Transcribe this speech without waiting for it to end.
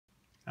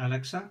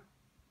Alexa,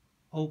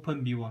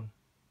 open B1.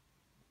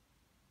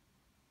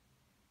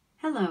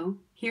 Hello,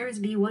 here is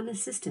B1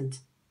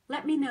 Assistant.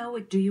 Let me know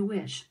what do you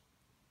wish.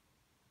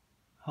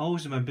 How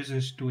is my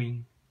business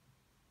doing?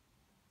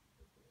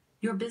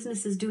 Your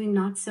business is doing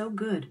not so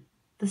good.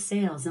 The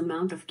sales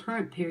amount of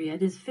current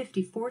period is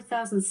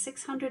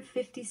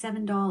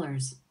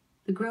 $54,657.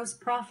 The gross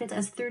profit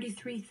is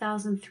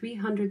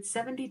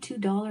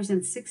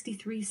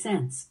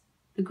 $33,372.63.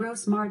 The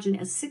gross margin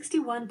is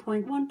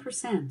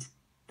 61.1%.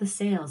 The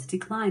sales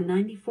decline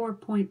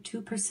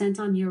 94.2%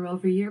 on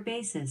year-over-year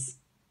basis.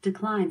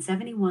 Decline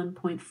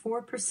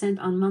 71.4%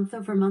 on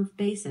month-over-month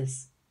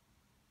basis.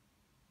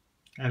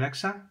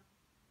 Alexa,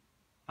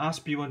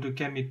 ask B1 to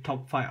get me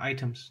top 5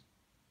 items.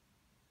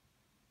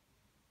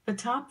 The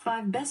top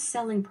 5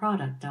 best-selling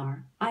products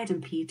are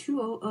Item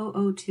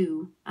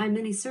P20002,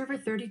 iMini Server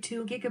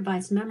 32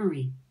 GB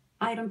memory.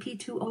 Item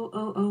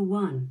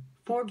P20001,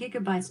 4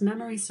 GB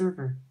memory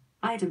server.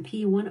 Item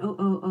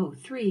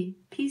P10003,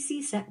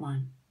 PC Set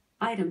 1.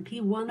 Item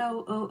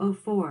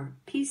P10004,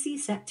 PC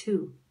Set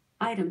 2.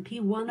 Item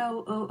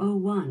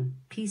P10001,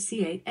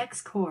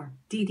 PC8X Core,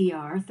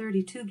 DDR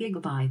 32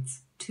 GB,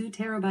 2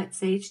 TB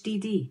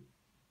HDD.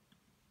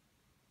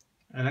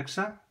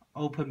 Alexa,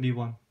 open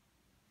B1.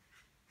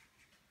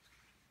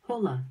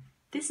 Hola,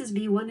 this is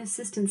B1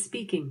 Assistant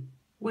speaking.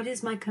 What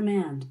is my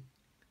command?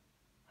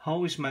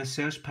 How is my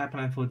sales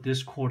pipeline for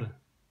this quarter?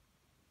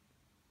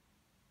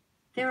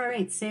 There are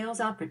 8 sales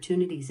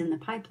opportunities in the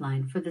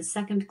pipeline for the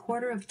second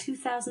quarter of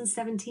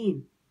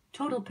 2017.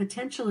 Total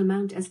potential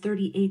amount as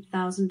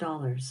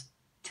 $38,000.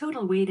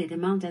 Total weighted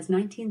amount as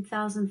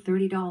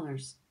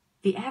 $19,030.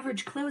 The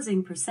average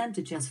closing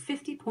percentage as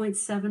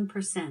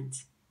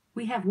 50.7%.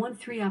 We have won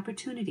 3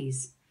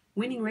 opportunities.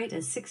 Winning rate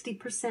as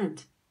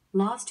 60%.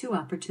 Lost 2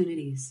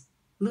 opportunities.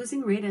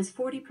 Losing rate as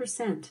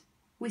 40%.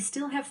 We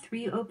still have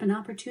 3 open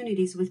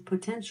opportunities with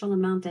potential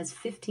amount as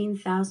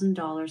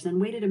 $15,000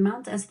 and weighted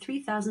amount as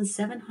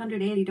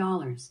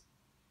 $3,780.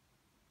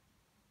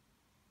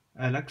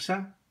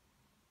 Alexa,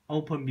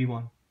 open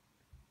B1.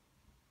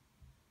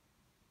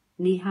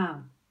 Ni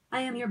hao.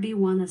 I am your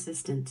B1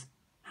 Assistant.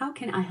 How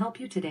can I help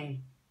you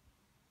today?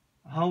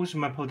 How is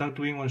my product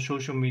doing on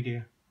social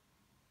media?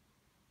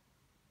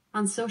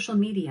 On social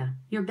media,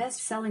 your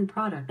best-selling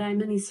product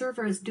iMini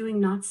Server is doing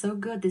not so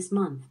good this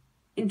month.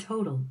 In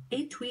total,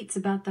 8 tweets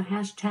about the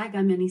hashtag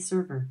iMini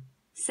Server.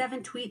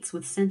 7 tweets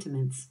with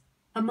sentiments.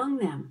 Among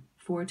them,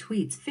 4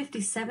 tweets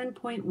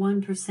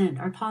 57.1%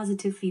 are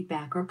positive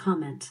feedback or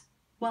comment,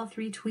 while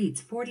 3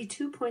 tweets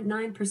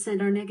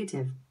 42.9% are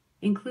negative,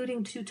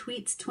 including 2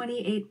 tweets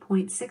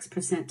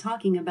 28.6%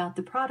 talking about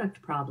the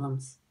product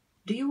problems.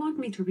 Do you want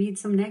me to read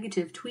some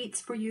negative tweets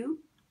for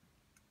you?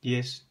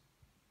 Yes.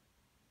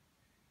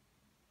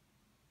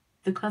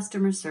 The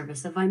customer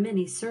service of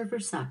iMini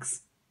Server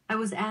sucks. I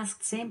was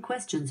asked same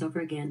questions over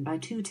again by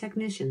 2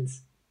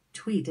 technicians.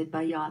 Tweeted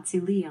by Yahtzee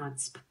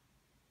Leonsp.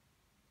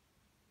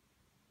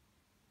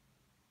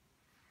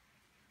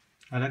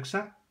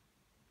 Alexa,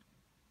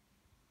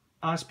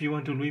 ask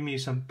B1 to read me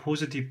some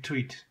positive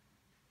tweet.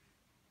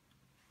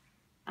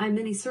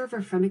 iMini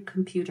Server from a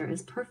computer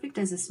is perfect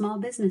as a small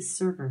business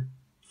server.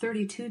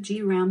 32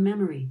 GB RAM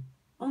memory.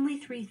 Only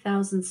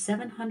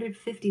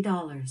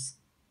 $3,750.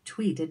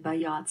 Tweeted by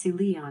Yahtzee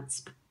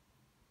Leonsp.